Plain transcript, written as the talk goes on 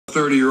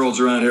30-year-olds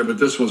around here, but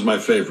this one's my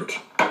favorite.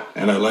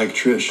 And I like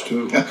Trish,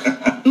 too.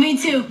 Me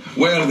too.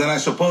 Well, then I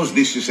suppose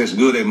this is as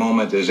good a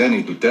moment as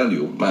any to tell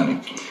you, Manny.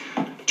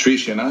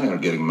 Trish and I are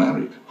getting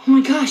married. Oh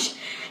my gosh,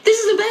 this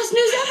is the best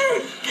news ever.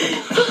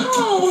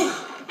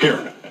 Oh.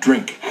 Here,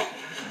 drink.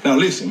 Now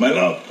listen, my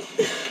love.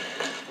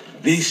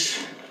 This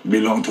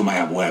belonged to my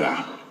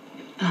abuela.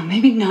 Oh,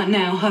 maybe not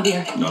now,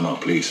 Javier. No,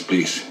 please,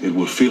 please. It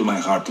will fill my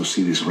heart to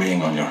see this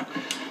ring on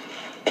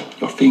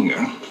your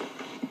finger.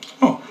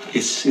 Oh,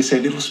 it's a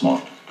little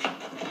small.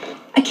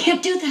 I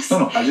can't do this.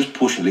 No, I'll just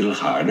push a little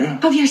harder.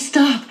 Javier,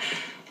 stop.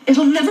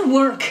 It'll never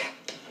work.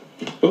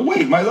 But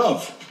wait, my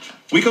love.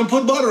 We can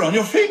put butter on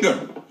your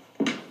finger.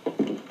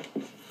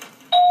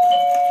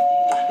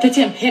 That's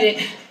him. Hit it.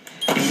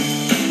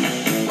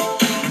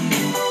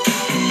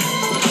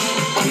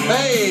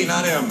 Hey,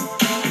 not him.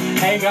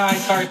 Hey,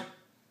 guys, sorry.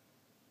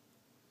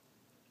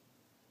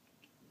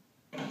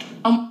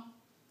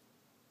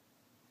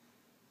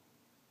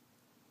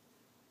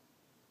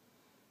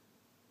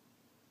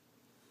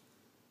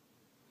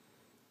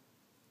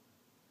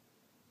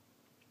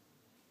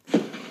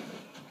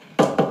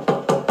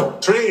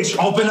 Trish,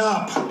 open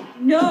up.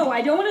 No,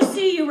 I don't want to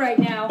see you right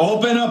now.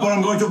 Open up or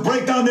I'm going to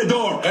break down the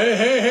door.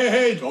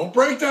 Hey, don't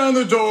break down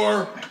the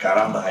door.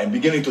 Caramba, I'm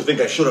beginning to think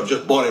I should have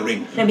just bought a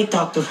ring. Let me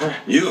talk to her.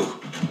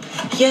 You?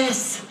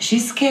 Yes,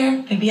 she's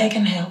scared. Maybe I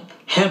can help.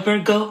 Help her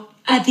go.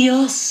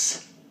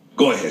 Adios.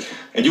 Go ahead.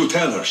 And you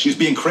tell her she's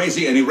being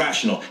crazy and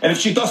irrational. And if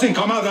she doesn't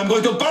come out, I'm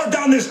going to burn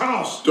down this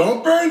house.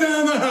 Don't burn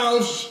down the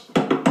house.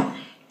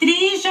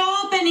 Trish,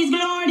 open, it's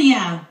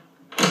Gloria.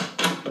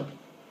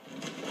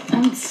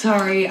 I'm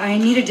sorry. I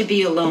needed to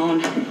be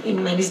alone.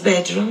 In Manny's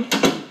bedroom.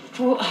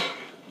 Well,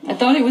 I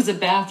thought it was a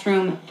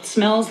bathroom. It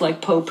smells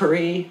like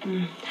potpourri.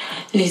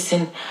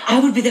 Listen, I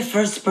would be the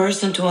first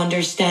person to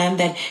understand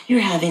that you're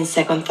having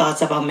second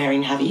thoughts about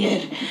marrying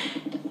Javier.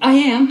 I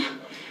am.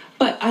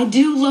 But I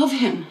do love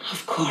him.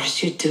 Of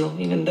course you do,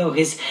 even though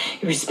he's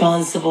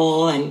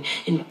irresponsible and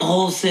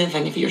impulsive,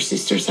 and if your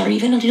sisters are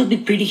even a little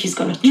bit pretty, he's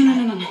gonna try.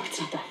 No, it's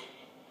not that.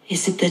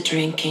 Is it the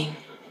drinking?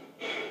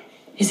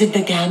 Is it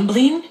the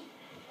gambling?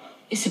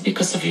 Is it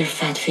because of your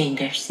fat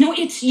fingers? No,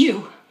 it's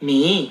you.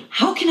 Me?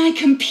 How can I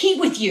compete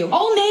with you?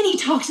 All Manny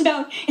talks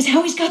about is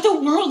how he's got the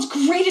world's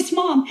greatest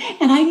mom,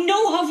 and I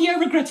know Javier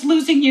regrets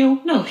losing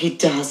you. No, he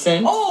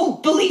doesn't.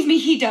 Oh, believe me,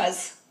 he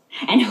does.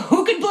 And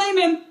who could blame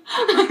him?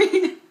 I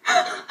mean,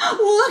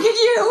 look at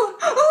you.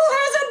 Who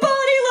has a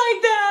body like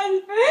that?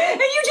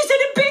 And you just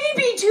had a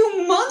baby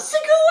 2 months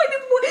ago? I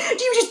mean,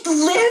 do you just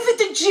live at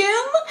the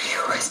gym?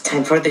 It's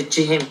time for the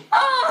gym.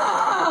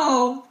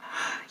 Oh!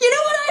 You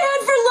know what I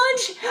had for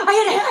lunch? I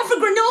had half a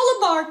granola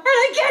bar, and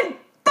I can't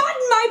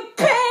button my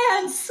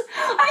pants.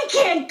 I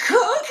can't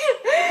cook.